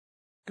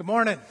Good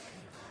morning.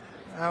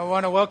 I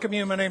want to welcome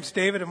you. My name's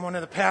David. I'm one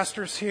of the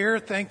pastors here.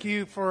 Thank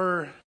you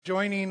for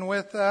joining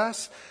with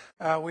us.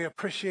 We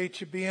appreciate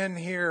you being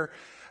here.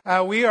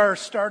 We are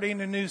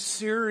starting a new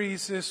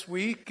series this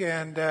week,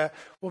 and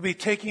we'll be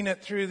taking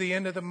it through the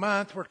end of the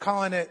month. We're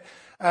calling it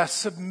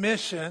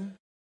Submission,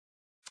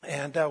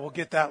 and we'll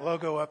get that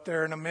logo up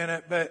there in a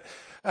minute. But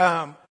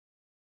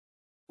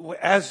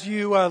as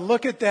you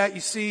look at that,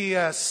 you see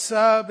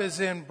sub is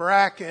in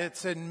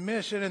brackets and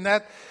mission,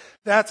 and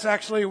that's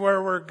actually where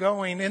we're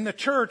going. In the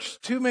church,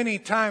 too many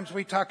times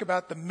we talk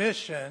about the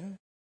mission,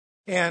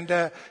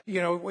 and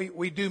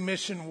we do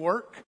mission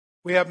work.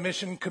 We have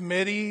mission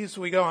committees.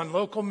 We go on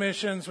local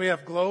missions. We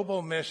have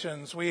global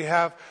missions. We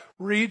have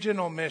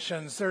regional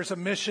missions. There's a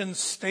mission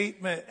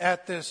statement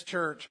at this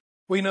church.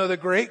 We know the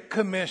Great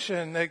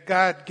Commission that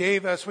God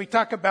gave us. We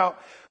talk about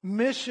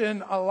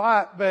mission a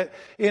lot, but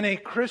in a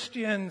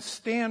Christian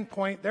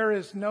standpoint, there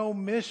is no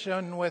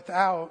mission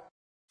without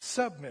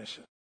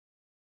submission.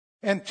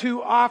 And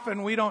too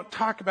often we don't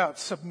talk about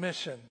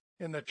submission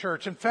in the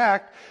church. In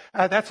fact,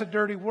 that's a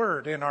dirty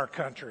word in our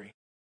country.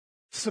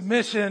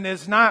 Submission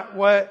is not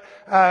what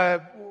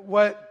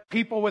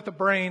people with a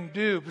brain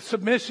do.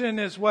 Submission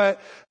is what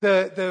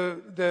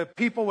the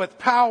people with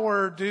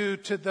power do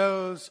to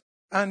those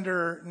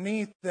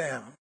underneath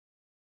them.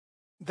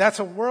 That's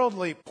a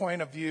worldly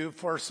point of view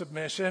for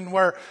submission,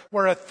 where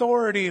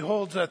authority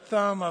holds a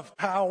thumb of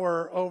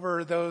power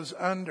over those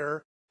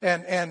under.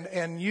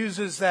 And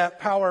uses that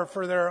power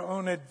for their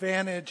own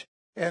advantage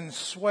and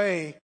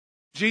sway.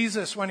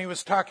 Jesus, when he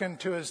was talking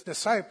to his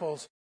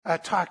disciples,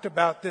 talked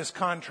about this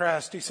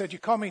contrast. He said, you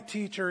call me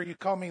teacher, you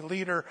call me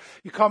leader,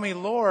 you call me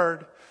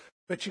Lord,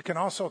 but you can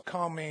also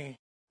call me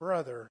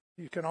brother.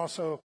 You can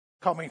also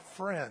call me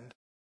friend.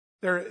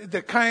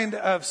 The kind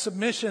of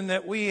submission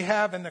that we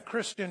have in the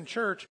Christian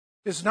church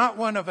is not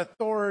one of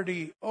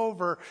authority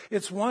over.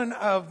 It's one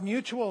of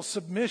mutual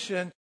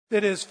submission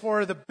that is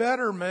for the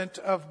betterment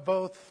of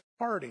both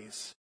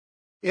parties.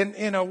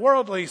 In a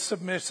worldly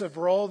submissive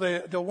role,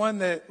 the one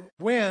that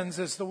wins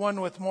is the one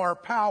with more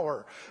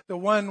power. The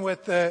one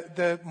with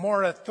the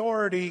more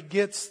authority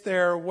gets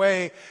their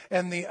way,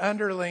 and the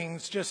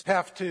underlings just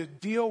have to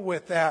deal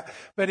with that.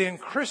 But in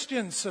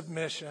Christian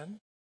submission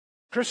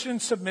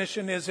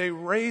is a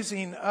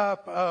raising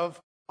up of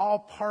all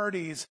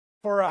parties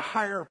for a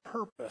higher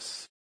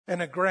purpose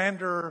and a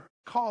grander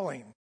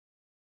calling.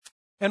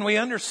 And we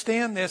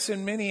understand this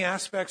in many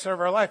aspects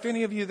of our life.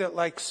 Any of you that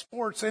like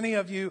sports, any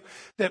of you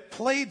that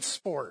played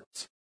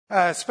sports,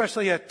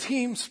 especially a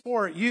team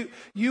sport,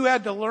 you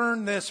had to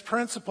learn this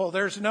principle.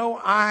 There's no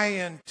I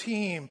in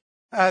team.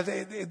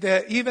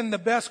 Even the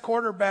best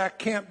quarterback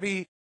can't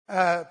be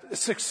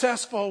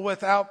successful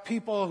without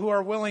people who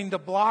are willing to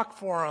block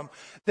for him.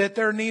 That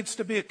there needs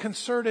to be a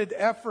concerted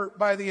effort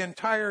by the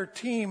entire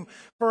team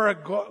for a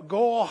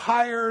goal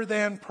higher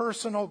than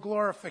personal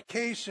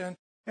glorification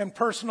and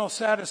personal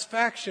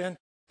satisfaction.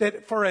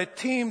 That for a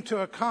team to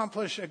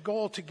accomplish a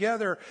goal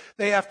together,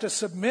 they have to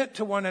submit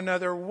to one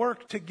another,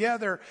 work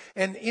together,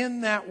 and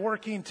in that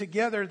working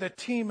together, the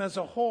team as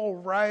a whole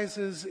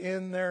rises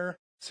in their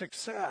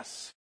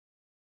success.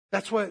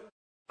 That's what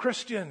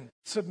Christian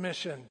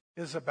submission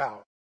is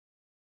about.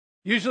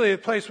 Usually the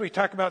place we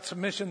talk about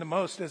submission the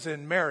most is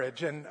in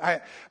marriage, and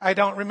I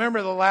don't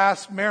remember the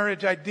last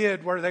marriage I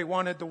did where they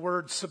wanted the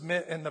word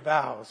submit in the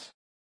vows,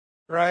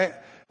 right?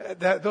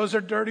 Those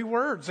are dirty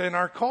words in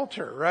our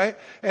culture, right?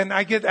 And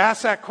I get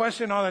asked that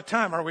question all the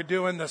time. Are we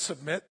doing the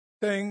submit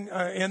thing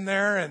in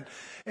there?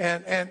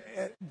 And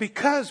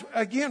because,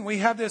 again, we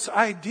have this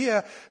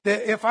idea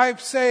that if I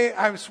say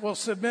I will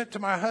submit to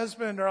my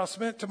husband or I'll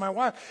submit to my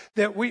wife,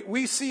 that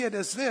we see it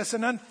as this.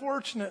 And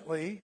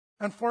unfortunately,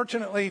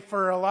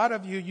 for a lot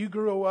of you, you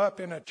grew up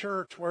in a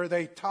church where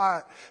they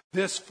taught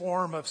this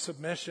form of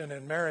submission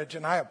in marriage,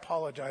 and I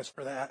apologize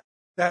for that.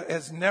 That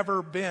has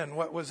never been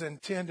what was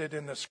intended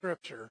in the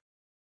Scripture.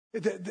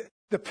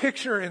 The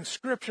picture in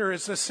Scripture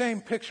is the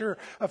same picture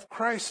of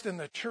Christ in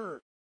the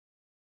church,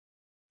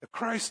 the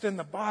Christ in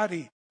the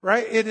body,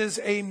 right? It is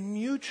a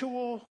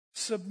mutual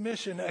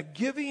submission, a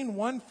giving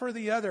one for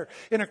the other.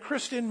 In a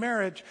Christian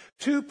marriage,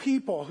 two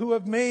people who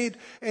have made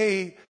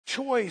a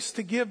choice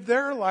to give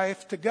their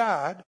life to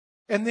God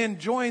and then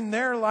join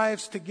their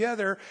lives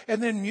together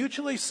and then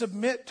mutually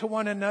submit to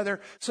one another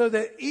so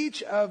that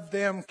each of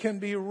them can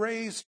be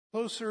raised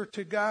closer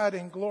to God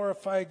and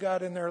glorify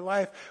God in their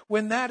life.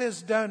 When that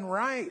is done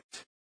right,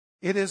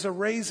 it is a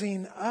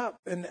raising up,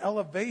 an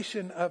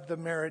elevation of the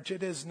marriage.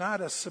 It is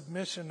not a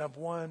submission of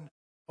one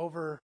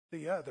over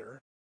the other.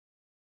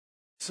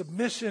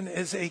 Submission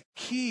is a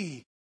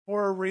key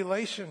for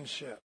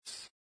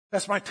relationships.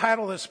 That's my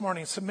title this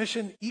morning.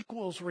 Submission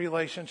equals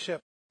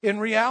relationship. In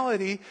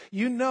reality,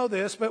 you know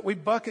this, but we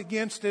buck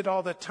against it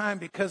all the time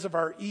because of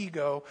our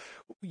ego.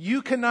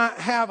 You cannot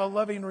have a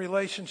loving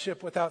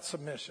relationship without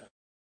submission,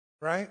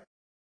 right?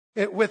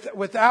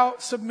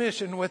 Without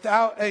submission,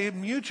 without a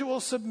mutual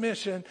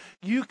submission,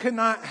 you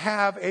cannot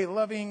have a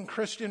loving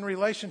Christian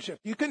relationship.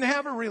 You can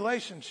have a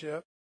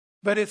relationship,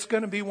 but it's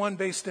going to be one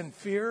based in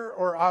fear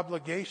or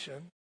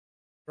obligation,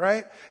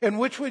 right? And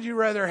which would you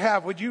rather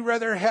have? Would you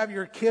rather have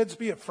your kids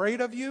be afraid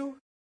of you?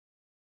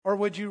 Or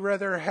would you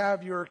rather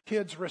have your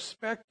kids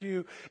respect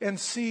you and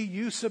see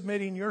you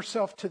submitting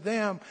yourself to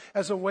them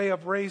as a way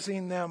of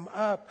raising them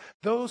up?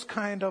 Those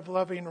kind of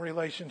loving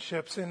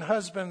relationships in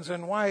husbands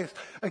and wives,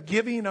 a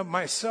giving of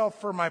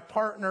myself for my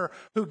partner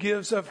who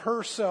gives of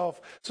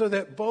herself so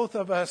that both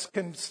of us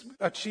can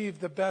achieve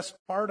the best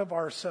part of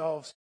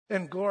ourselves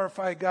and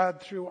glorify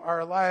God through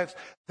our lives.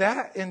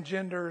 That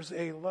engenders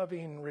a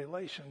loving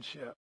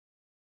relationship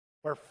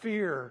where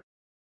fear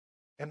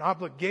and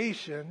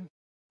obligation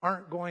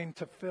aren't going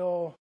to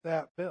fill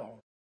that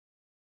bill.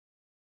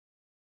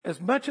 As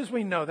much as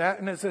we know that,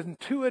 and as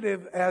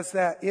intuitive as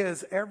that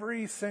is,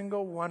 every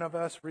single one of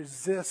us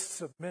resists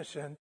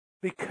submission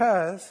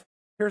because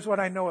here's what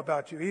I know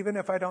about you. Even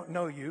if I don't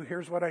know you,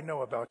 here's what I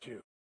know about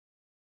you.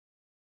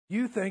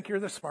 You think you're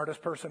the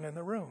smartest person in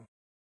the room.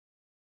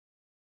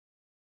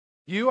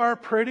 You are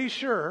pretty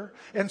sure,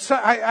 and so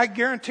I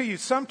guarantee you,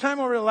 sometime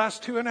over the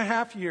last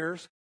 2.5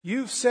 years,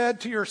 you've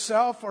said to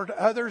yourself or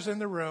to others in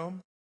the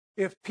room,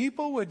 if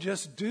people would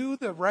just do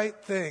the right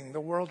thing, the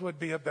world would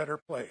be a better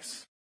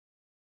place.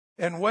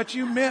 And what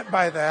you meant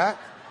by that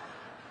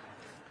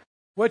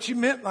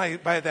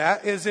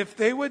is if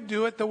they would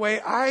do it the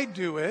way I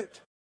do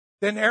it,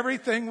 then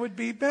everything would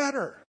be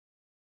better.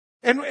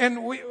 And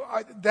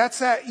that's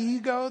that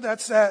ego,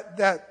 that's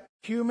that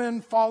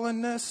human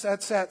fallenness,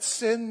 that's that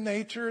sin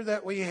nature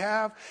that we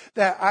have,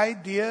 that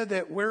idea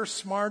that we're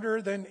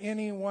smarter than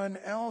anyone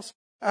else.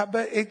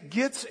 But it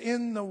gets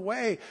in the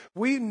way.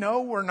 We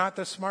know we're not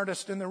the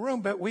smartest in the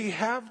room, but we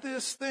have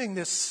this thing,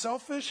 this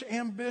selfish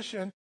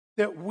ambition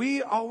that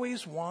we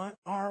always want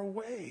our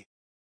way.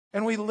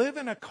 And we live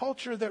in a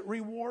culture that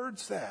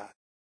rewards that.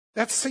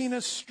 That's seen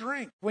as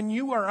strength. When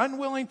you are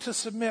unwilling to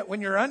submit,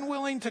 when you're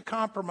unwilling to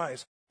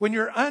compromise, when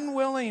you're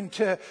unwilling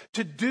to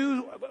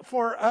do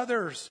for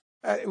others,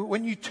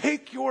 when you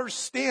take your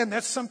stand,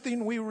 that's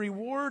something we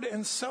reward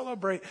and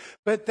celebrate.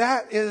 But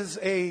that is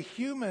a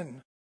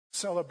human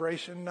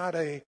celebration, not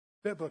a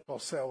biblical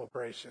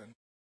celebration.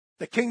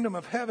 The kingdom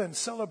of heaven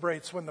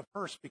celebrates when the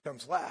first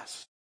becomes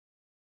last,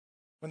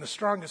 when the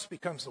strongest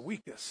becomes the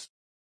weakest,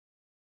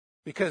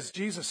 because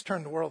Jesus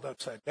turned the world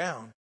upside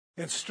down,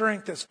 and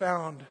strength is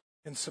found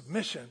in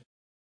submission,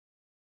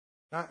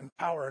 not in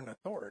power and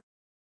authority.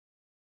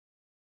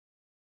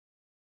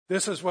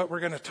 This is what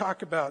we're going to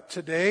talk about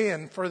today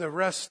and for the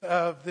rest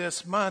of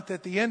this month.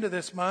 At the end of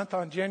this month,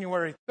 on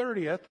January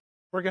 30th,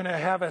 we're going to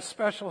have a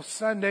special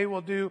Sunday.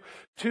 We'll do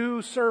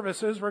 2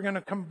 services. We're going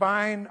to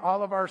combine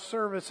all of our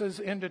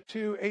services into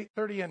 2,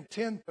 8:30 and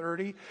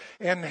 10:30,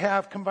 and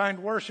have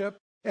combined worship.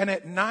 And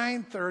at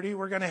 9:30,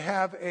 we're going to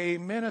have a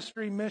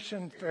ministry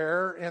mission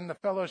fair in the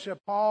fellowship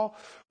hall.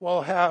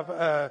 We'll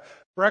have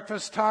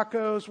breakfast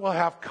tacos. We'll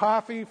have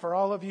coffee for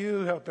all of you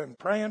who have been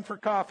praying for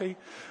coffee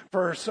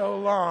for so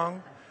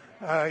long.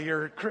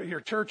 Your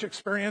church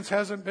experience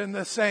hasn't been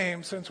the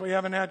same since we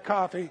haven't had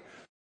coffee.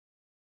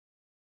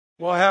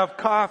 We'll have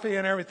coffee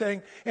and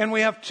everything. And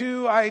we have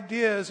 2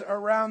 ideas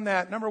around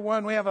that. Number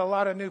 1, we have a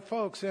lot of new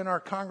folks in our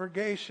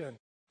congregation.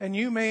 And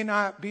you may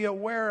not be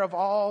aware of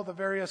all the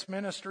various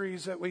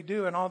ministries that we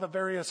do and all the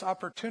various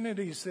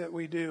opportunities that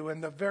we do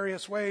and the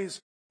various ways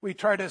we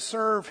try to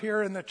serve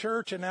here in the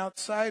church and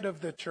outside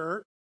of the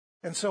church.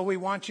 And so we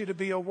want you to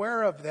be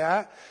aware of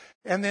that.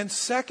 And then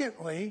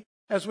secondly,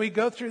 as we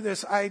go through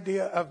this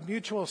idea of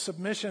mutual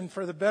submission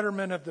for the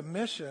betterment of the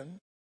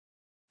mission,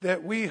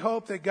 that we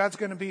hope that God's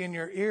going to be in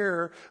your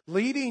ear,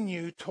 leading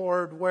you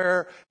toward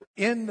where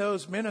in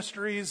those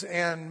ministries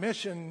and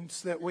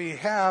missions that we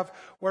have,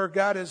 where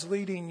God is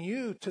leading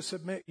you to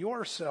submit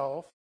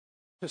yourself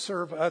to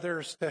serve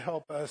others to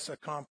help us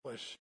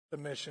accomplish the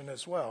mission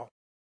as well.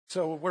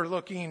 So we're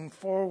looking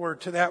forward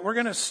to that. We're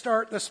going to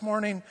start this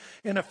morning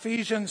in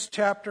Ephesians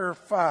chapter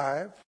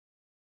 5.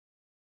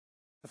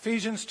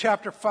 Ephesians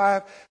chapter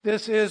 5,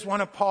 this is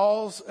one of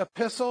Paul's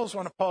epistles,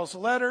 one of Paul's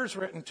letters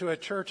written to a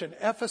church in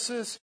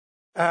Ephesus.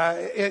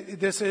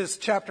 This is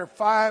chapter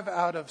 5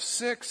 out of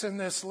 6 in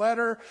this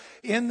letter.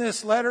 In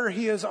this letter,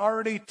 he has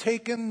already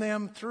taken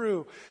them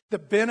through the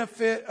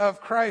benefit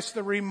of Christ,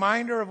 the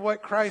reminder of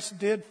what Christ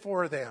did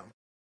for them.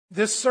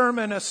 This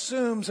sermon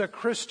assumes a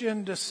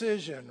Christian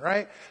decision,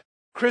 right?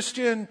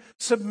 Christian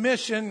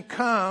submission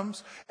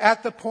comes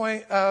at the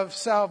point of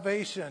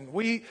salvation.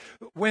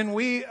 When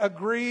we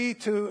agree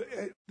to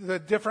the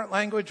different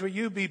language, will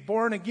you be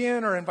born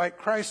again or invite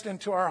Christ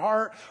into our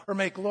heart or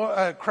make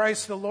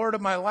Christ the Lord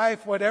of my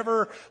life,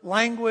 whatever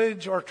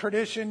language or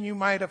tradition you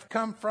might have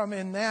come from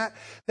in that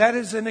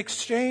is an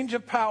exchange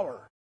of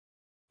power.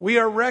 We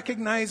are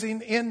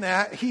recognizing in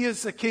that He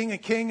is the King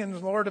of Kings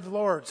and Lord of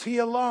Lords. He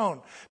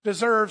alone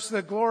deserves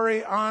the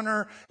glory,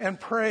 honor, and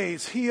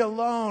praise. He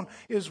alone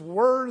is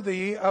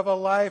worthy of a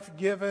life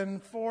given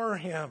for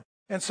Him.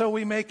 And so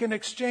we make an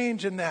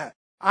exchange in that.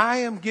 I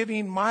am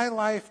giving my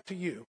life to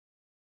you.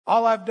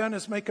 All I've done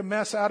is make a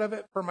mess out of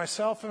it for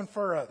myself and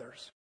for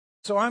others.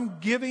 So I'm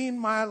giving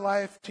my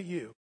life to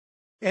you.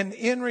 And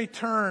in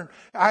return,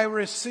 I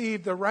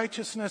receive the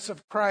righteousness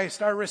of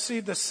Christ. I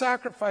receive the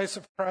sacrifice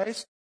of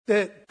Christ.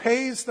 that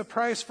pays the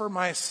price for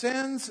my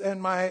sins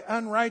and my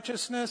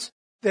unrighteousness,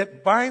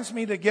 that binds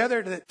me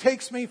together, that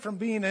takes me from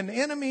being an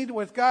enemy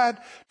with God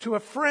to a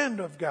friend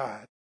of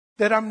God.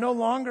 That I'm no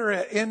longer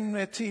at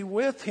enmity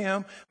with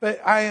Him, but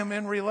I am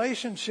in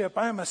relationship.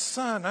 I am a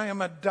son. I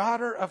am a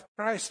daughter of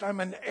Christ. I'm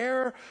an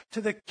heir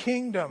to the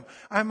kingdom.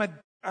 I'm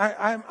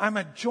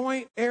a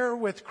joint heir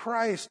with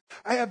Christ.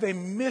 I have a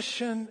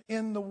mission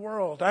in the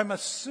world. I'm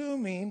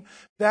assuming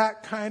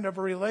that kind of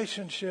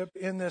relationship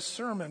in this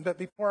sermon. But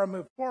before I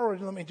move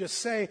forward, let me just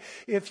say,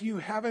 if you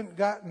haven't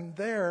gotten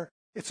there,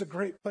 it's a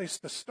great place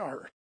to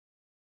start.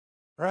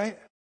 Right?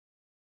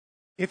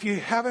 If you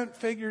haven't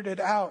figured it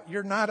out,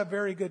 you're not a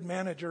very good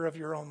manager of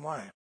your own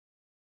life.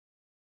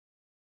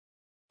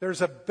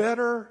 There's a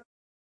better,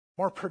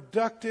 more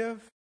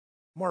productive,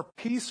 more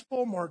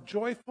peaceful, more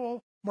joyful,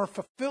 more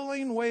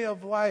fulfilling way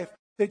of life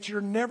that you're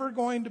never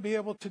going to be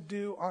able to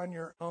do on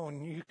your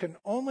own. You can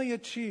only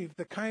achieve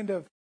the kind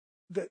of,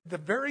 the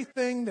very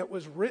thing that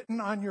was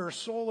written on your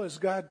soul as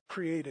God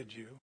created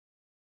you.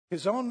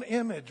 His own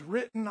image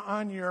written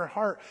on your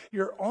heart.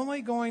 You're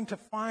only going to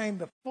find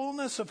the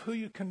fullness of who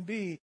you can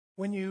be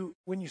when you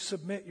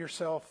submit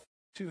yourself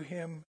to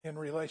Him in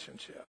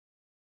relationship.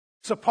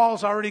 So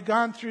Paul's already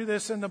gone through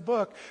this in the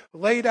book,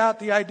 laid out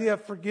the idea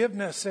of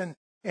forgiveness and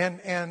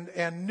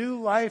new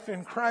life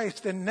in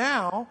Christ. And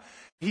now,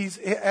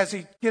 as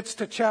he gets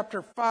to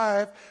chapter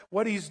 5,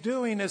 what he's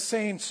doing is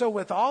saying, so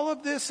with all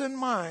of this in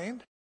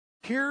mind,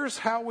 here's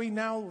how we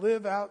now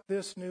live out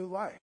this new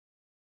life.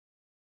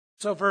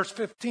 So verse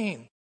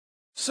 15,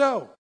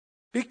 so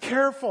be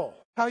careful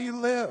how you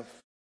live.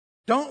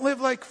 Don't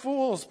live like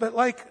fools, but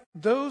like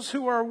those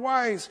who are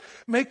wise.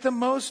 Make the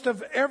most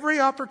of every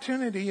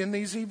opportunity in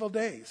these evil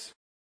days.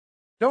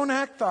 Don't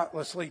act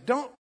thoughtlessly.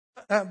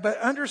 But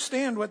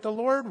understand what the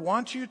Lord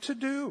wants you to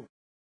do.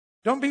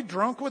 Don't be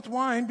drunk with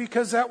wine,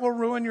 because that will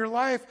ruin your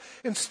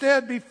life.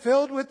 Instead, be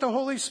filled with the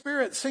Holy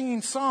Spirit,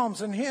 singing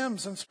psalms and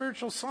hymns and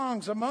spiritual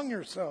songs among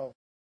yourselves,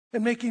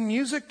 and making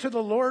music to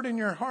the Lord in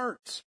your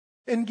hearts.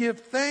 And give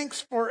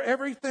thanks for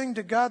everything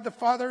to God the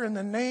Father in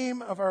the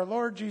name of our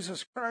Lord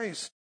Jesus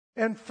Christ.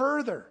 And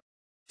further,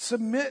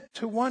 submit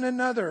to one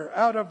another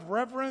out of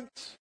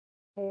reverence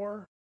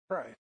for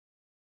Christ.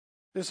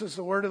 This is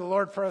the word of the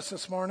Lord for us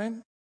this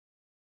morning.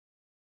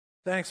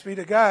 Thanks be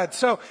to God.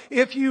 So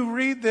if you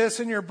read this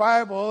in your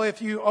Bible,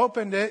 if you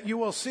opened it, you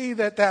will see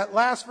that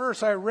last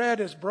verse I read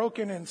is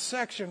broken in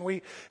section.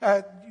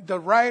 The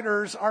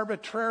writers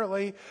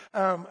arbitrarily,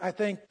 I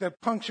think the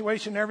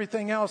punctuation and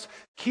everything else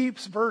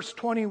keeps verse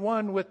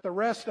 21 with the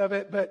rest of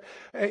it. But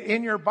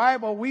in your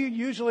Bible, we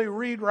usually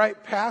read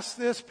right past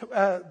this,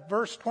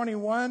 verse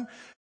 21.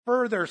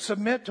 Further,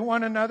 submit to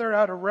one another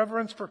out of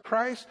reverence for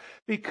Christ,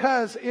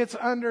 because it's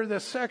under the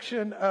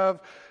section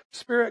of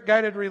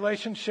Spirit-guided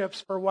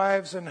relationships for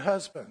wives and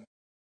husbands.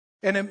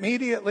 And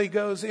immediately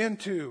goes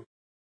into,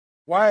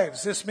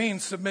 wives, this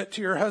means submit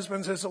to your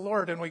husbands as the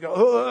Lord. And we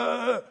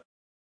go,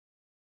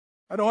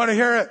 I don't want to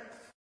hear it.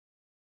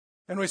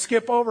 And we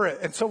skip over it.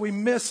 And so we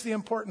miss the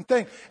important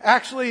thing.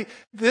 Actually,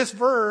 this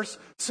verse,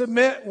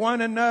 submit to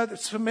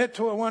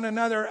one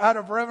another out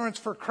of reverence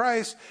for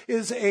Christ,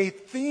 is a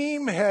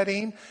theme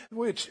heading,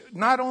 which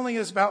not only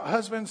is about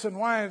husbands and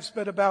wives,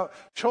 but about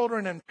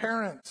children and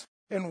parents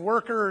and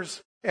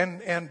workers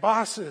and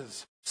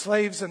bosses.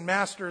 Slaves and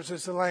masters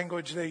is the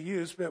language they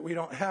use, but we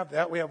don't have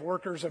that. We have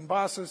workers and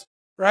bosses,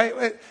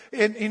 right?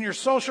 In your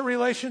social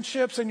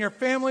relationships, in your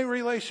family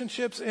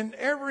relationships, in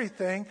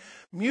everything,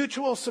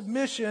 mutual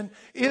submission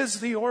is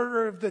the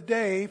order of the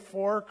day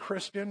for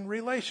Christian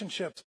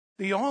relationships.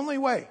 The only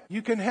way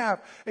you can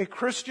have a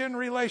Christian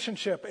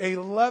relationship, a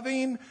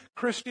loving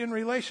Christian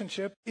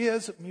relationship,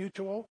 is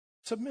mutual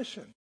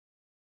submission.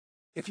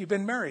 If you've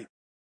been married,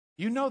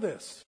 you know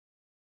this.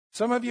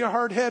 Some of you are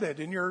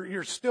hard-headed and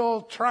you're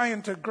still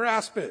trying to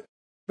grasp it.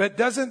 But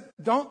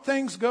don't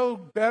things go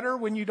better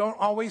when you don't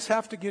always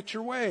have to get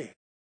your way?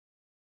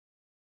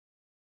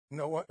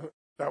 No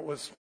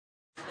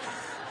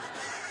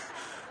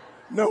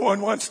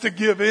one wants to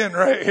give in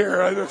right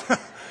here.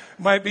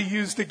 Might be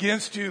used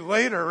against you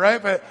later,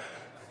 right? But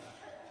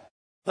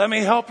let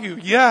me help you.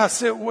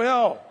 Yes, it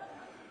will.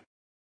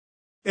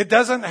 It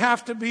doesn't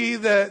have to be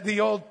the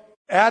old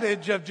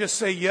adage of just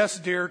say yes,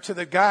 dear, to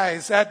the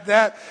guys.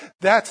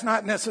 That's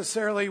not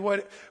necessarily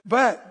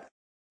but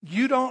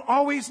you don't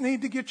always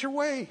need to get your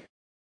way.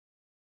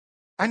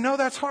 I know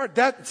that's hard.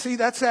 That's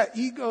that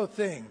ego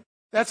thing.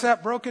 That's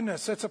that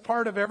brokenness. That's a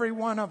part of every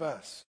one of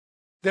us.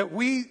 That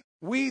we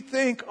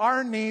think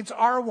our needs,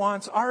 our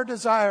wants, our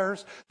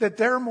desires, that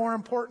they're more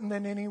important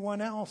than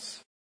anyone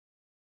else.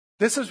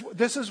 This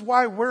is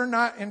why we're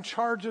not in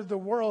charge of the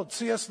world.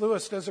 C.S.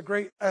 Lewis does a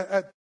great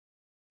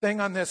thing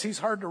on this. He's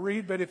hard to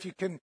read, but if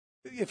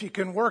you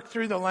can work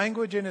through the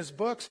language in his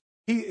books,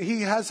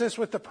 he has this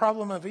with the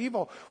problem of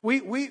evil.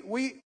 We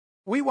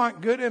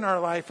want good in our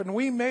life, and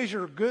we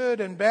measure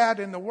good and bad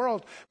in the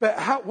world.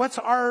 But what's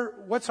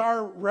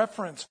our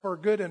reference for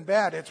good and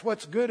bad? It's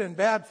what's good and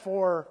bad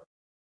for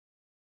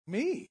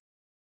me.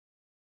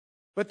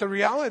 But the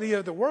reality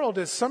of the world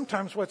is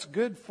sometimes what's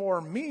good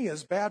for me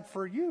is bad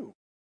for you.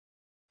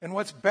 And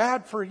what's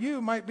bad for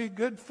you might be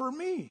good for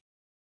me.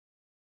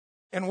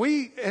 And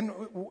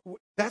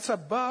that's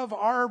above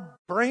our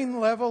brain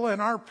level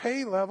and our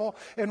pay level.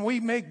 And we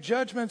make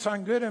judgments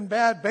on good and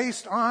bad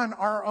based on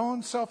our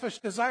own selfish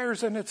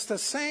desires. And it's the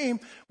same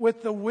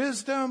with the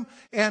wisdom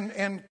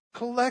and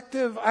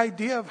collective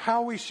idea of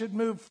how we should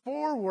move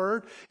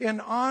forward in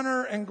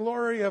honor and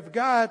glory of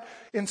God.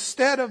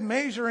 Instead of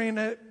measuring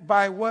it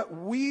by what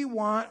we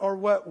want or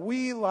what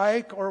we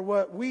like or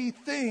what we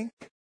think,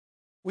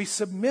 we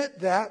submit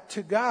that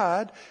to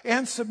God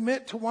and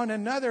submit to one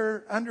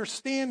another,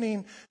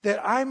 understanding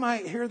that I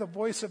might hear the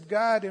voice of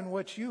God in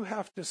what you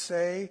have to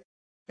say,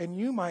 and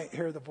you might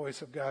hear the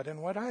voice of God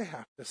in what I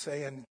have to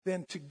say. And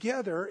then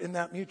together, in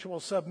that mutual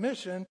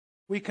submission,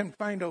 we can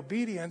find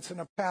obedience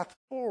and a path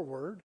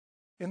forward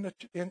in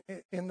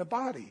the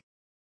body.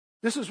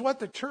 This is what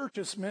the church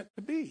is meant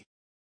to be.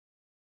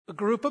 A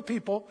group of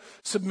people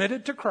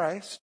submitted to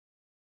Christ,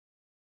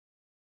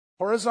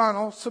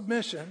 horizontal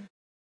submission,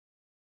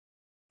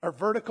 or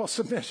vertical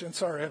submission,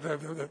 sorry, I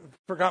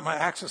forgot my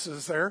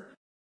axes there.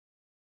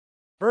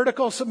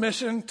 Vertical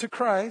submission to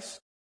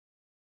Christ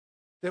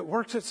that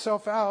works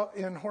itself out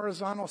in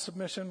horizontal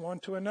submission one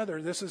to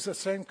another. This is the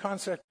same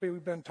concept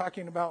we've been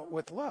talking about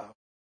with love.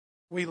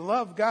 We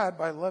love God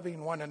by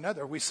loving one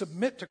another. We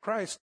submit to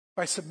Christ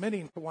by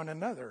submitting to one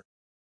another.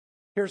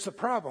 Here's the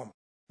problem.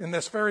 In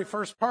this very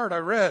first part I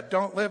read,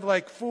 don't live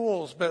like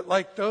fools, but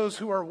like those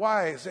who are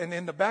wise. And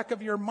in the back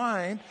of your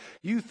mind,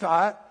 you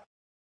thought,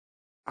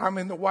 I'm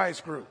in the wise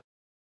group.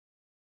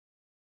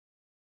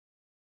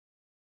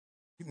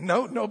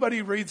 No,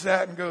 nobody reads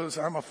that and goes,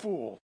 I'm a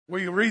fool.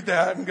 We read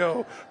that and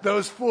go,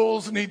 those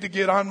fools need to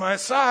get on my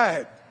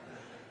side.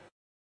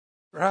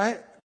 Right?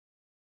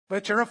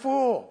 But you're a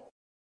fool.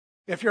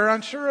 If you're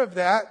unsure of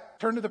that,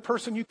 turn to the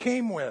person you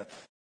came with.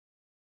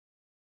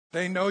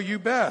 They know you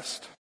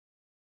best.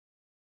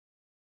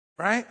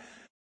 Right?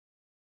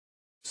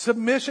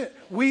 Submission.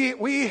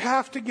 We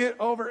have to get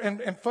over,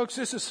 and folks,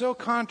 this is so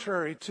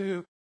contrary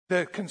to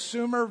the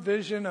consumer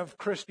vision of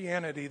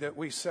Christianity that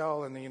we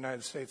sell in the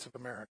United States of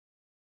America.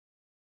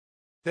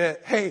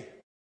 That, hey,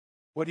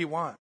 what do you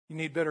want? You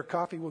need better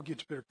coffee? We'll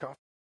get you better coffee.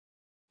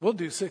 We'll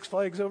do Six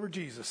Flags over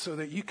Jesus so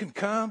that you can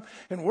come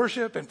and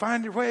worship and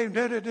find your way.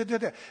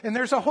 And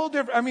there's a whole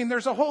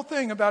there's a whole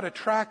thing about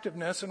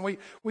attractiveness, and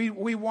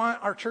we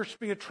want our church to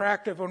be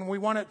attractive and we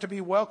want it to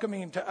be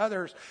welcoming to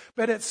others.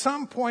 But at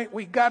some point,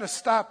 we got to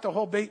stop the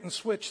whole bait and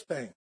switch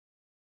thing.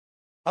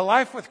 A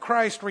life with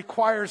Christ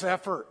requires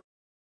effort.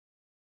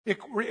 It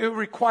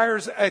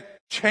requires a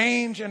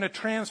change and a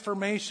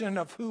transformation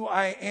of who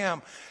I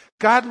am.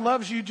 God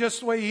loves you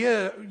just the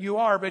way you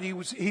are, but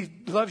He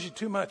loves you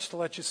too much to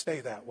let you stay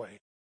that way.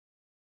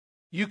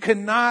 You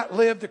cannot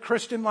live the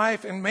Christian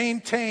life and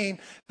maintain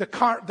the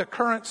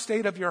current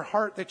state of your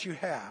heart that you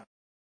have.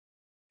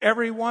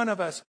 Every one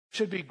of us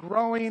should be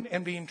growing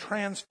and being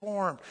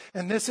transformed.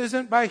 And this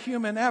isn't by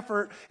human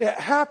effort. It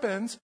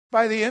happens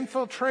by the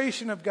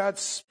infiltration of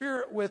God's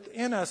Spirit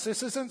within us.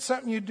 This isn't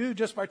something you do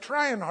just by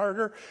trying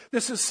harder.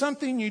 This is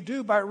something you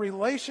do by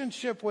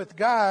relationship with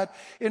God,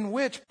 in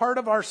which part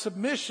of our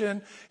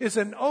submission is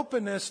an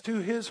openness to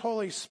His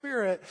Holy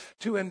Spirit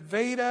to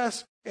invade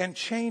us and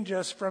change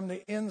us from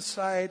the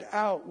inside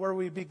out, where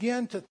we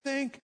begin to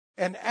think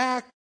and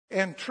act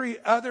and treat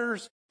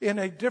others in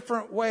a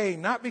different way,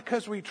 not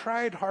because we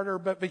tried harder,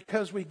 but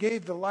because we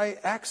gave the light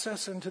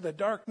access into the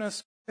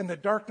darkness, and the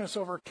darkness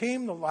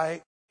overcame the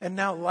light. And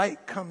now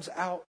light comes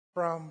out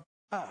from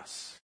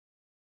us.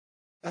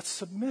 That's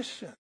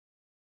submission.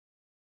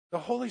 The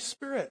Holy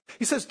Spirit.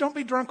 He says, don't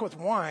be drunk with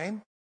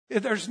wine.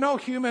 There's no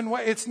human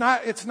way. It's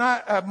not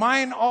a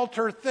mind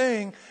alter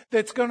thing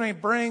that's going to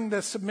bring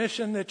the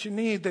submission that you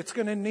need, that's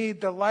going to need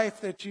the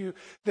life that you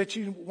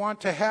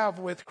want to have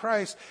with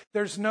Christ.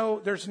 There's no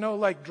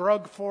like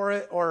drug for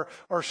it or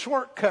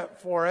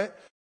shortcut for it.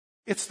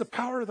 It's the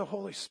power of the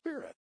Holy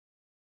Spirit.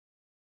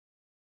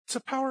 It's the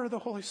power of the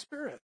Holy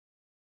Spirit.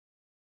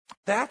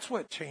 That's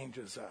what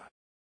changes us.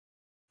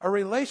 A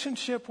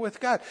relationship with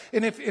God.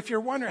 And if you're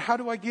wondering, how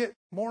do I get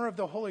more of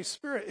the Holy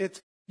Spirit?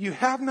 It's you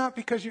have not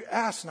because you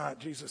ask not,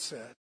 Jesus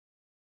said.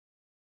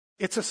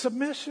 It's a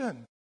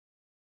submission.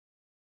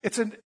 It's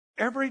an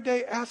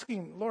everyday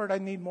asking, Lord, I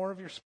need more of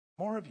you,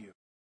 more of you,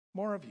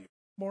 more of you,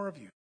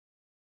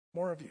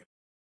 more of you.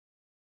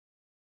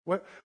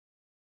 What?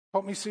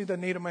 Help me see the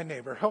need of my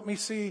neighbor. Help me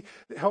see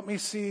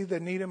the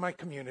need in my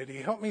community.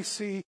 Help me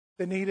see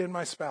the need in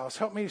my spouse.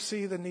 Help me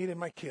see the need in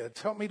my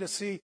kids. Help me to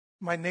see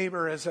my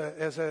neighbor as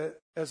a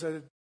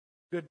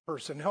good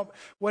person. Help,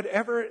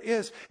 whatever it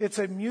is, it's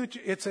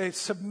a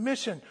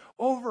submission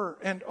over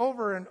and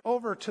over and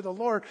over to the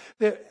Lord.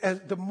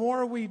 That the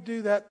more we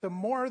do that, the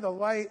more the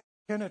light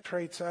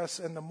penetrates us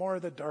and the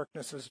more the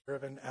darkness is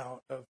driven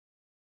out of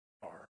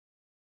our.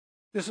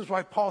 This is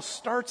why Paul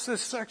starts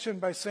this section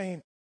by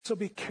saying, so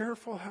be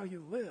careful how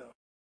you live.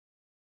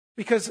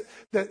 Because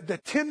the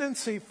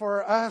tendency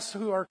for us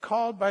who are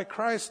called by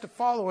Christ to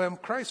follow Him,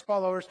 Christ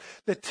followers,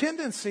 the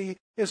tendency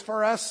is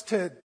for us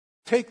to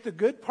take the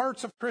good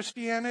parts of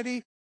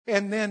Christianity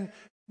and then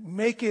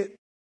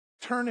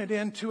turn it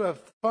into a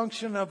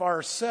function of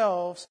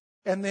ourselves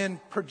and then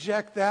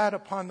project that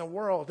upon the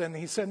world. And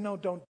he said, no,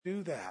 don't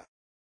do that.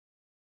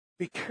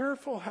 Be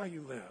careful how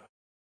you live.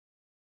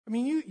 I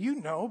mean, you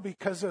know,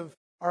 because of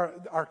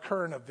our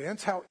current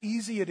events, how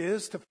easy it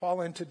is to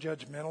fall into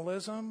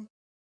judgmentalism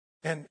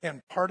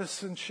and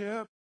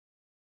partisanship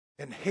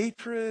and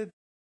hatred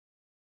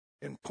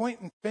and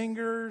pointing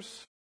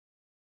fingers.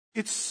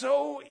 It's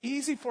so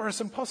easy for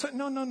us. And Paul said,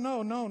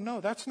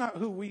 no, that's not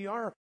who we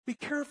are. Be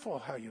careful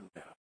how you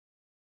live.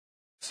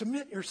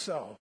 Submit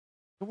yourself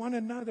to one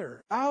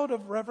another out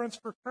of reverence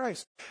for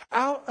Christ.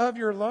 Out of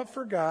your love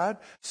for God,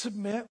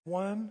 submit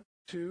one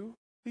to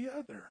the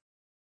other.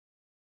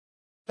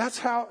 That's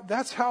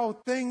how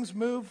things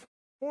move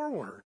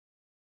forward.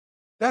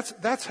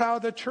 That's how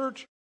the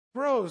church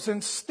grows.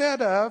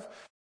 Instead of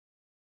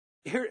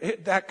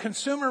that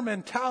consumer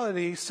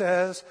mentality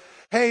says,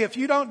 hey, if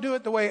you don't do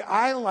it the way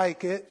I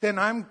like it, then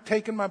I'm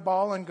taking my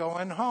ball and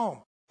going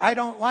home. I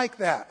don't like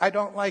that. I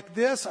don't like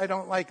this. I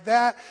don't like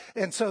that.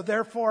 And so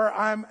therefore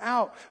I'm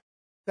out.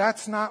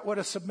 That's not what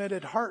a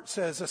submitted heart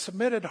says. A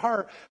submitted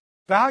heart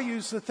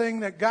values the thing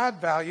that God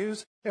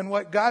values. And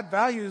what God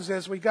values,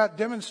 as we got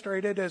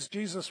demonstrated as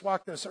Jesus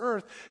walked this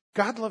earth,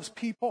 God loves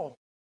people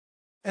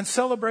and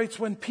celebrates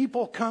when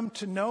people come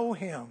to know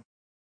him.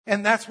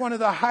 And that's one of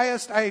the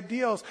highest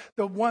ideals.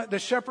 The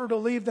shepherd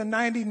will leave the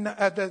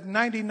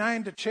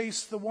 99 to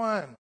chase the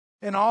one.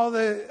 And all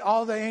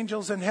the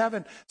angels in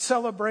heaven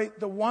celebrate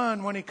the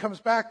one when he comes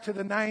back to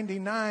the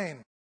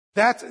 99.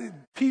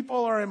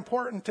 People are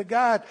important to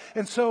God.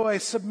 And so a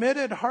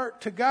submitted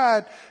heart to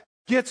God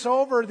gets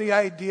over the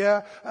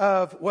idea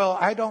of, well,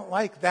 I don't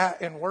like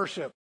that in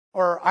worship.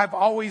 Or I've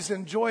always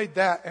enjoyed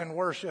that in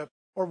worship.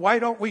 Or why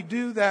don't we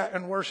do that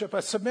in worship?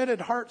 A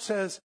submitted heart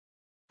says,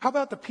 how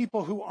about the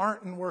people who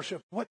aren't in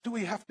worship? What do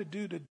we have to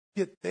do to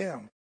get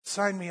them?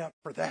 Sign me up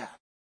for that.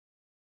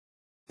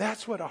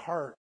 That's what a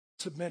heart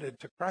submitted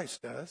to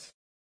Christ does.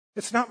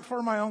 It's not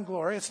for my own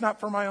glory. It's not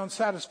for my own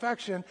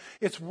satisfaction.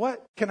 It's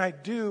what can I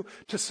do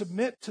to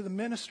submit to the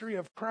ministry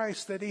of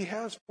Christ that he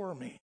has for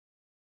me?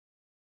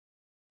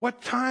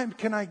 What time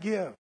can I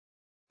give?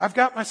 I've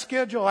got my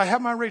schedule. I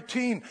have my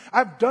routine.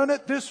 I've done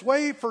it this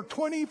way for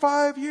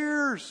 25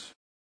 years.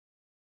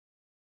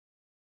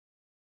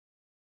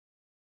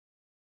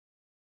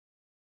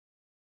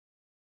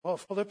 Well,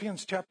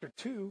 Philippians chapter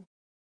 2,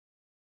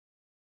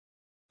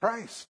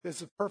 Christ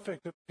is a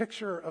perfect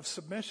picture of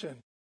submission.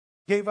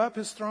 Gave up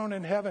his throne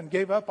in heaven,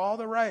 gave up all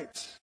the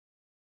rights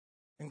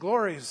and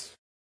glories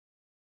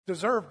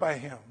deserved by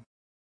him,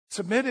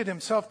 submitted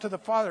himself to the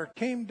Father,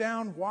 came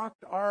down,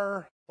 walked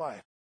our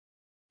life,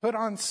 put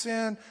on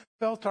sin,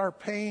 felt our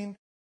pain,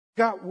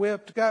 got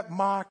whipped, got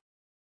mocked,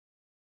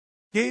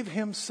 gave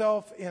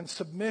himself in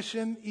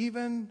submission,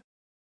 even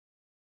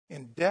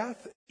in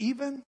death,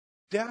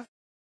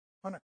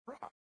 on a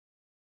cross.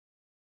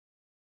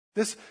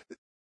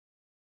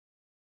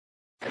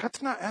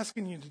 God's not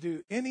asking you to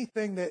do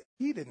anything that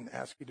he didn't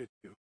ask you to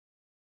do.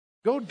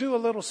 Go do a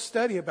little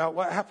study about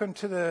what happened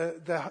to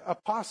the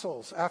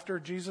apostles after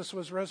Jesus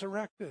was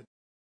resurrected.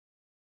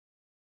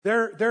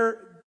 Their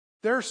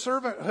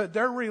servanthood,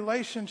 their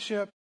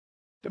relationship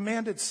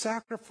demanded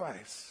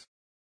sacrifice,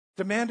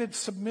 demanded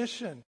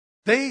submission.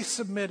 They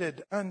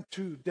submitted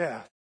unto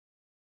death.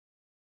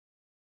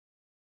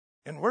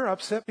 And we're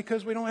upset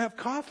because we don't have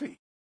coffee.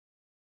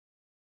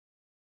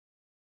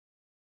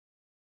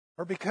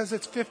 Or because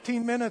it's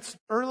 15 minutes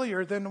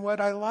earlier than what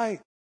I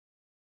like.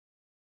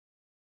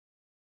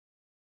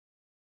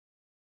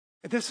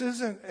 This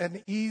isn't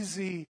an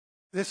easy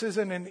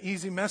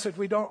message.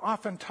 We don't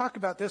often talk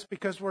about this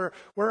because we're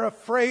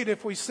afraid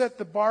if we set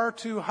the bar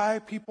too high,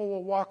 people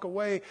will walk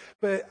away.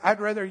 But I'd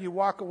rather you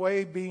walk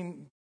away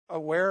being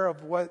aware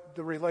of what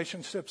the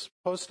relationship's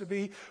supposed to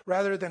be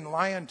rather than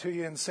lying to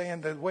you and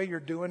saying the way you're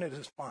doing it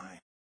is fine.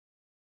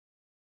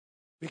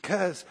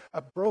 Because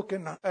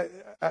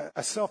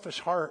a selfish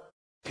heart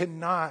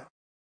cannot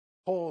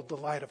hold the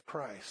light of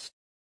Christ.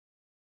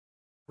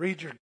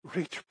 Read your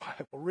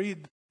Bible.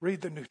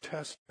 Read the New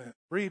Testament.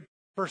 Read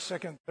 1st,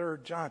 2nd,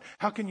 3rd John.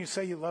 How can you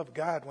say you love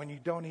God when you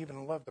don't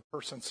even love the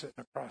person sitting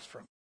across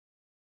from you?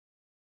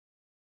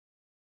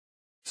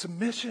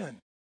 Submission.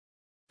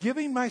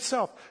 Giving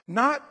myself,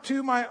 not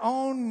to my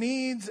own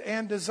needs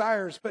and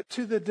desires, but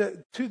to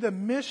the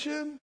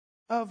mission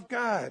of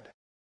God,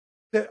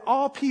 that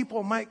all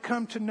people might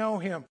come to know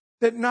him,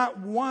 that not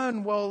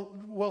one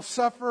will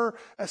suffer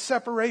a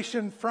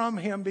separation from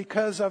him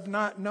because of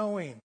not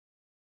knowing.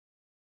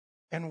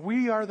 And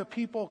we are the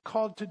people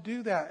called to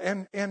do that.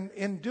 And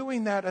in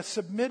doing that, a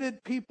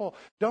submitted people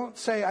don't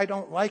say, I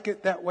don't like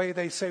it that way.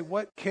 They say,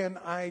 what can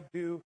I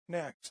do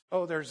next?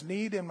 Oh, there's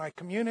need in my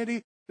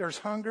community. There's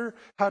hunger.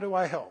 How do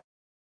I help?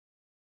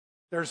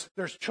 There's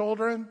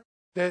children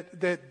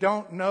that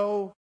don't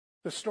know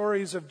the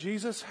stories of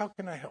Jesus. How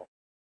can I help?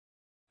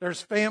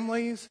 There's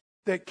families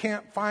that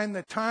can't find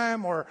the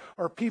time or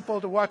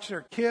people to watch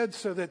their kids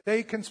so that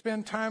they can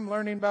spend time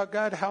learning about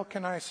God. How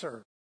can I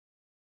serve?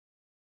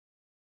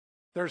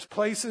 There's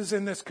places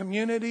in this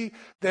community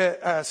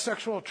that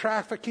sexual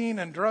trafficking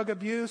and drug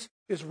abuse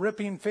is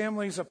ripping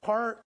families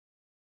apart.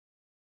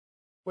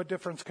 What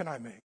difference can I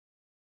make?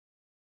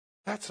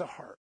 That's a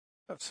heart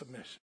of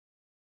submission.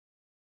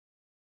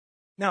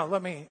 Now,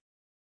 let me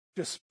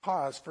just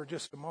pause for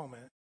just a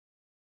moment.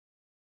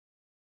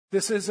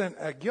 This isn't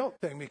a guilt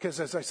thing because,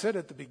 as I said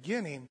at the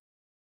beginning,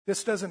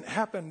 this doesn't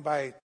happen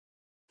by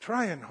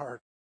trying hard.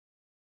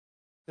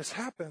 This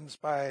happens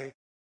by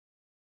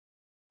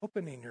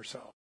opening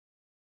yourself.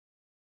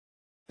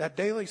 That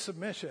daily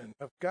submission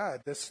of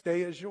God, this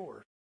day is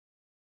yours.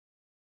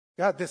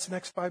 God, this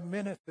next 5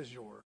 minutes is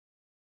yours.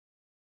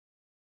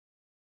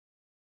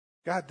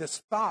 God,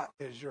 this thought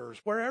is yours.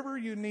 To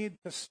you need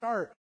to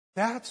start,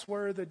 that's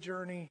where the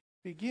journey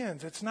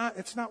begins. It's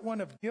not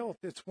one of guilt.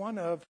 It's one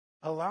of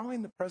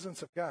allowing the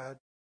presence of God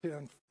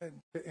to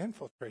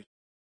infiltrate.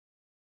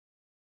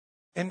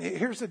 And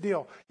here's the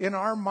deal. In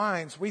our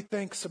minds, we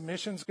think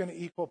submission is going to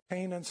equal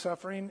pain and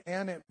suffering,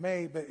 and it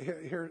may, but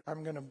here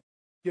I'm going to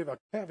give a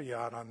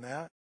caveat on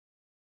that.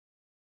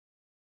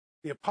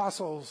 The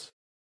apostles'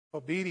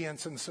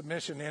 obedience and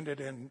submission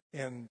ended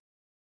in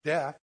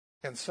death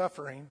and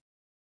suffering,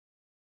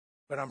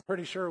 but I'm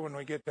pretty sure when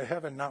we get to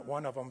heaven, not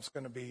one of them is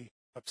going to be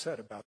upset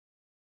about it.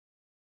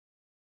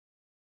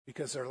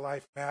 Because their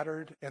life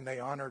mattered and they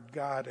honored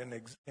God in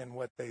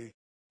what they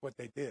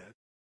did.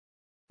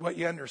 What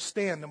you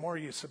understand, the more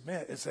you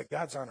submit, is that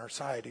God's on our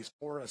side. He's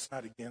for us,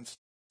 not against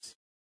us.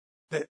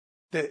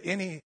 That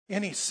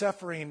any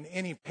suffering,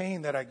 any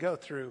pain that I go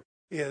through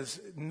is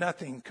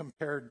nothing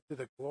compared to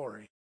the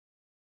glory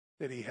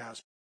that He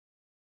has.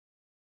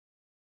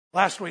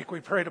 Last week we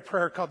prayed a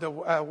prayer called the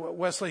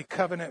Wesley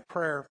Covenant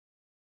Prayer.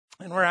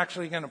 And we're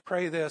actually going to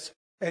pray this,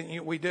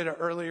 and we did it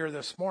earlier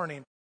this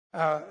morning.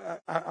 I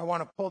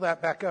want to pull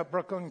that back up.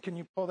 Brooklyn, can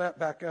you pull that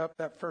back up,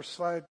 that first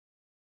slide?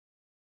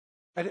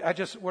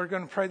 We're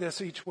going to pray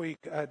this each week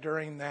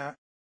during that.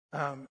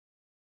 I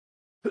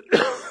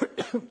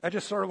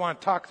just sort of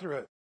want to talk through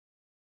it.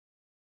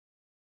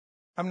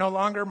 I'm no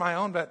longer my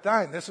own, but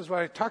thine. This is what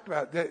I talked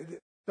about.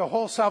 The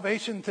whole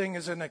salvation thing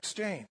is an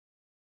exchange.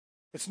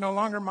 It's no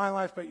longer my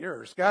life, but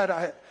yours.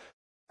 God,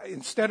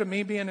 instead of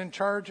me being in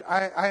charge,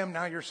 I am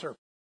now your servant.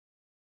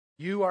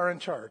 You are in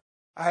charge.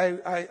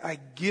 I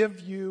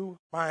give you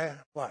my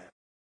life.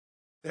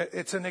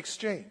 It's an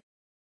exchange.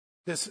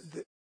 It's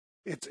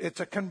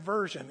a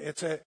conversion.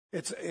 It's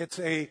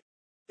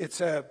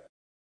a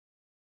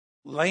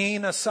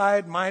laying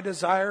aside my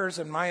desires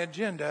and my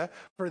agenda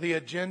for the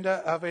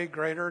agenda of a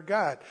greater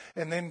God.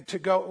 And then to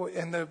go,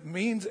 and the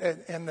means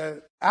and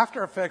the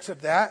after effects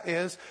of that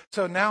is,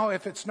 so now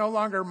if it's no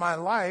longer my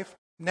life,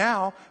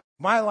 now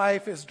my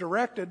life is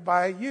directed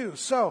by you.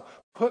 So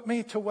put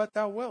me to what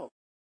thou wilt.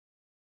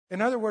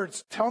 In other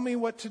words, tell me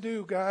what to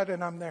do, God,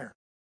 and I'm there.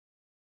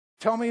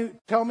 Tell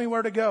me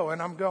where to go,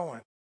 and I'm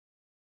going.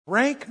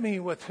 Rank me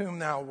with whom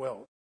thou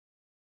wilt.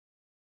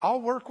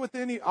 I'll work with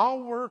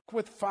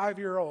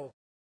 5-year-olds.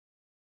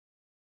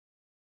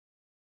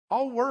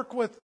 I'll work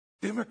with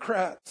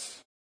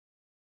Democrats.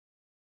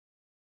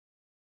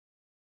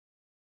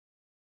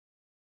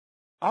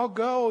 I'll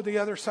go the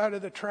other side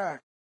of the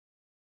track.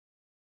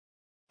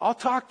 I'll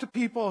talk to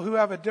people who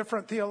have a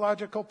different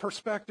theological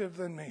perspective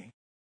than me.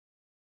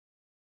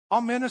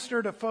 I'll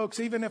minister to folks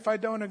even if I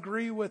don't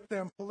agree with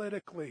them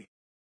politically.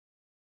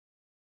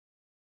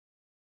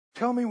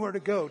 Tell me where to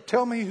go.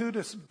 Tell me who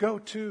to go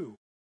to.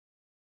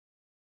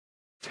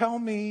 Tell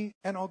me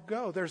and I'll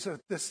go. There's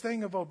this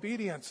thing of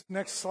obedience.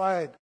 Next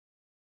slide.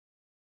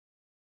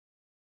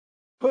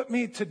 Put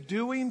me to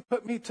doing,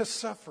 put me to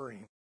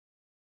suffering.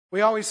 We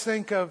always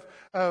think of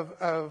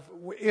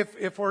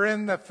if we're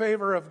in the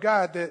favor of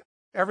God that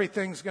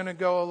everything's going to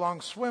go along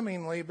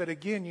swimmingly, but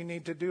again, you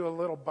need to do a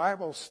little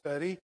Bible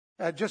study.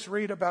 Just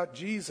read about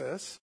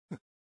Jesus,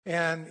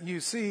 and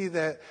you see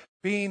that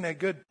being a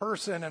good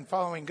person and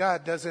following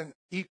God doesn't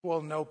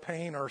equal no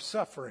pain or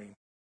suffering.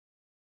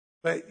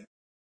 But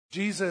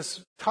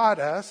Jesus taught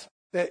us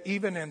that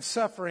even in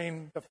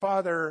suffering, the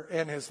Father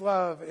and His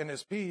love and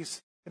His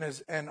peace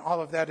and all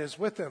of that is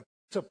with Him.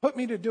 So put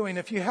me to doing.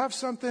 If you have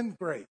something,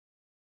 great.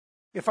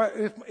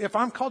 If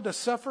I'm called to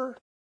suffer,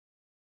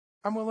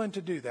 I'm willing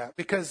to do that.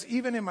 Because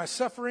even in my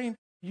suffering,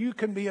 you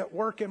can be at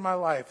work in my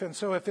life. And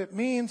so if it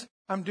means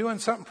I'm doing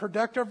something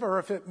productive, or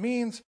if it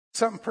means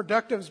something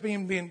productive is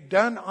being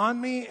done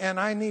on me and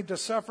I need to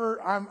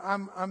suffer,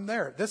 I'm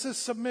there. This is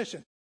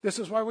submission. This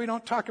is why we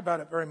don't talk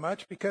about it very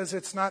much, because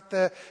it's not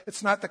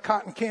the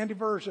cotton candy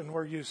version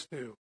we're used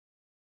to.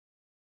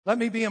 Let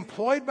me be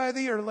employed by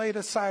thee or laid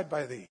aside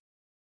by thee.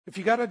 If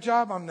you got a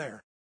job, I'm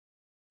there.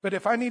 But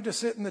if I need to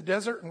sit in the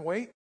desert and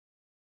wait,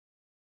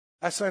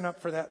 I sign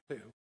up for that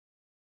too.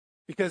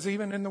 Because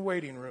even in the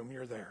waiting room,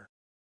 you're there.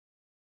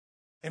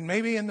 And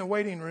maybe in the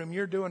waiting room,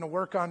 you're doing a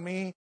work on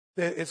me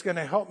that is going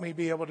to help me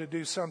be able to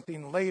do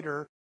something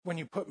later when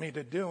you put me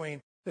to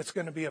doing that's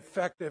going to be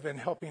effective in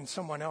helping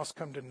someone else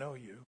come to know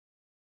you.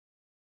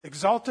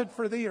 Exalted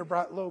for thee or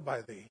brought low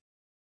by thee.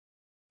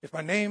 If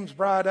my name's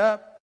brought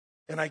up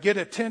and I get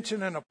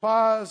attention and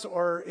applause,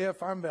 or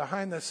if I'm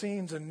behind the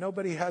scenes and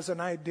nobody has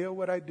an idea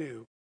what I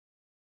do,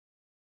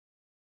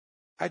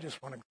 I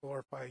just want to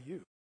glorify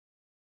you.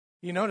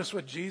 You notice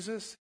with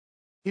Jesus,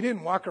 he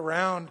didn't walk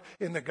around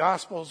in the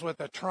Gospels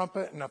with a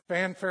trumpet and a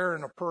fanfare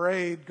and a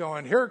parade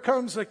going, here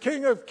comes the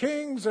King of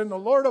Kings and the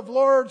Lord of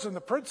Lords and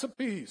the Prince of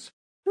Peace.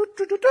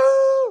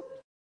 Do-do-do-do.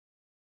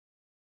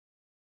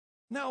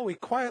 No, he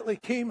quietly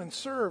came and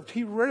served.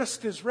 He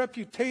risked his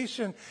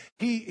reputation.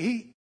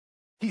 He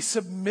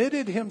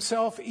submitted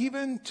himself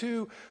even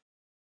to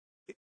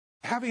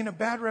having a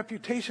bad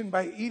reputation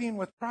by eating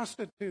with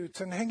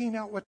prostitutes and hanging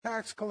out with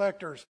tax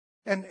collectors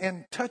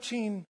and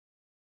touching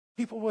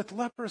people with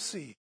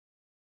leprosy.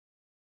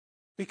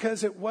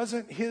 Because it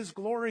wasn't his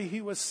glory he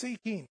was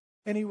seeking.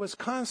 And he was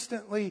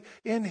constantly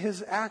in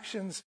his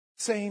actions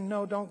saying,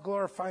 no, don't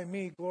glorify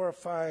me,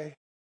 glorify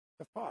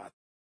the Father.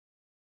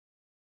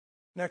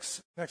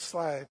 Next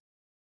slide.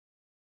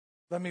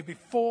 Let me be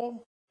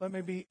full, let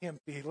me be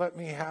empty. Let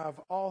me have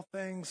all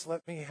things,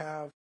 let me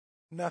have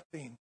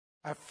nothing.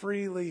 I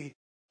freely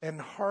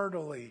and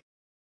heartily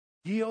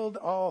yield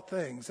all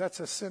things. That's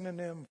a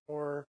synonym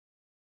for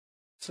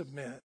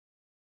submit.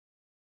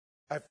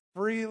 I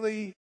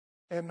freely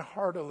and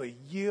heartily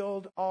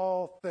yield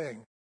all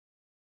things.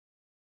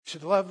 You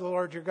should love the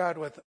Lord your God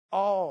with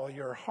all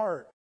your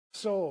heart,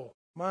 soul,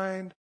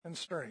 mind, and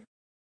strength.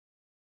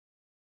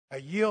 I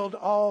yield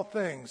all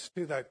things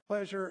to thy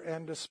pleasure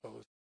and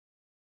disposal.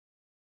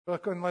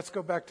 Look, and let's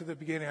go back to the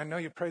beginning. I know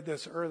you prayed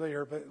this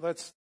earlier, but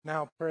let's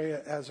now pray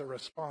it as a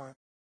response.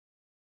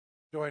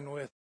 Join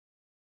with.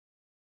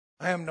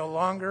 I am no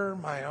longer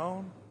my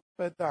own,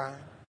 but thine.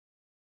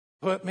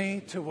 Put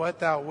me to what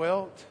thou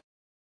wilt.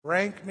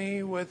 Rank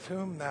me with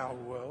whom thou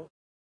wilt.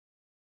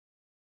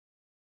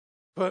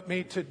 Put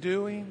me to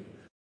doing,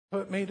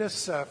 put me to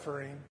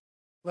suffering.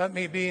 Let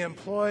me be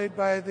employed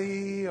by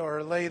thee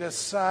or laid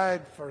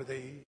aside for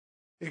thee,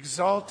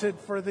 exalted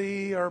for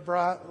thee or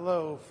brought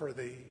low for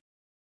thee.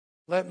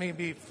 Let me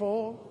be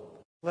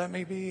full, let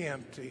me be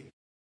empty.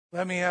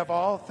 Let me have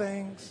all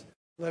things,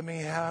 let me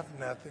have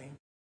nothing.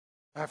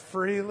 I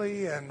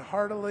freely and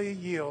heartily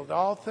yield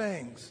all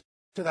things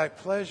to thy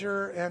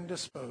pleasure and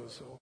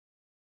disposal.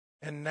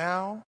 And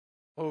now,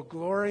 O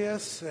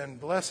glorious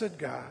and blessed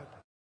God,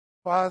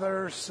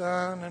 Father,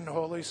 Son, and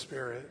Holy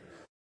Spirit,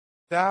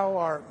 thou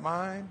art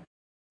mine,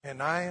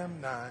 and I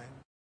am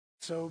thine.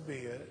 So be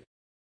it.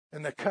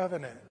 And the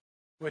covenant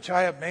which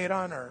I have made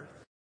on earth,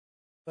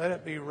 let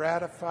it be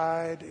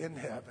ratified in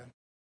heaven.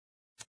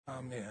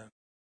 Amen.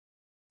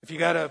 If you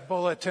got a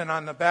bulletin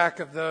on the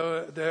back of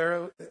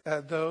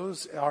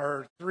those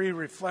are 3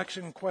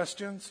 reflection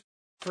questions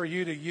for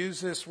you to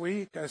use this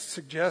week. I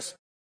suggest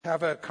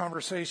have a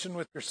conversation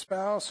with your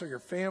spouse or your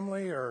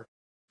family, or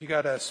you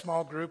got a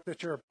small group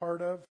that you're a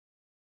part of.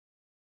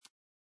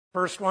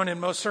 First one, in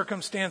most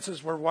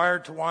circumstances, we're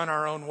wired to want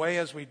our own way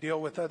as we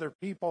deal with other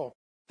people.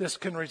 This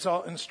can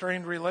result in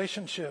strained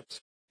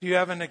relationships. Do you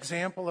have an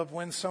example of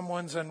when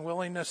someone's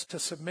unwillingness to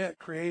submit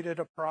created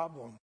a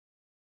problem?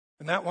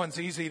 And that one's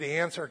easy to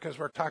answer because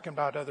we're talking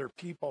about other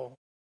people.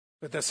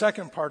 But the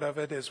second part of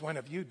it is, when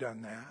have you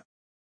done that?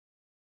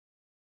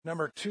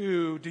 Number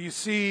 2, do you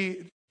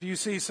see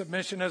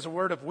submission as a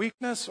word of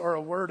weakness or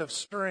a word of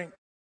strength?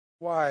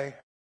 Why?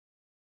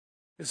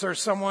 Is there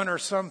someone or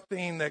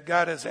something that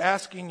God is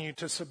asking you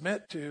to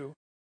submit to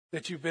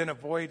that you've been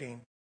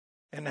avoiding?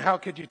 And how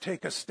could you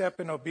take a step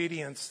in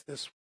obedience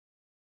this week?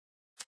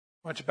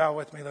 Why don't you bow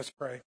with me? Let's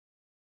pray.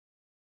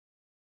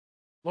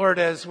 Lord,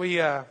 as we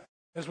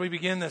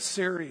begin this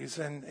series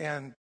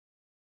and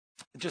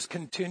just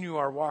continue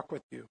our walk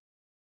with you,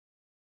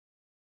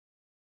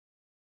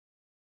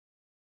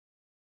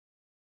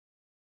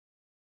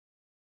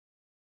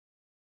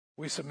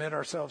 we submit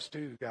ourselves to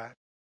you, God.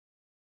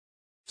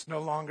 It's no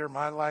longer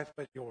my life,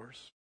 but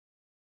yours.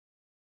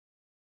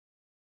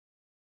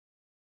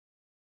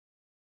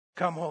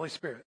 Come, Holy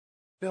Spirit,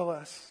 fill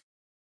us.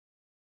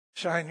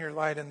 Shine your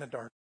light in the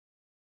dark.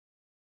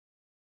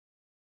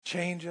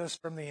 Change us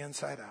from the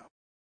inside out.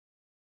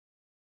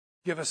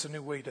 Give us a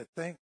new way to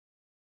think,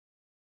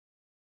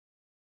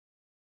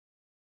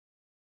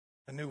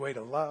 a new way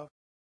to love.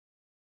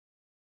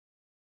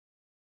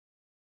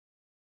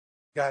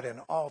 God, in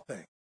all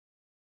things,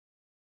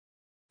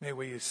 may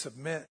we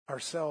submit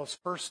ourselves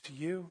first to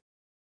you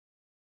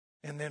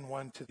and then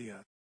one to the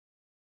other.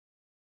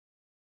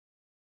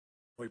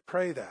 We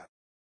pray that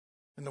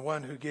in the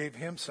one who gave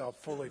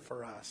himself fully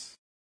for us,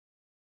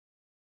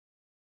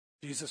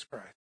 Jesus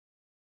Christ.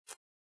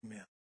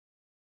 Amen.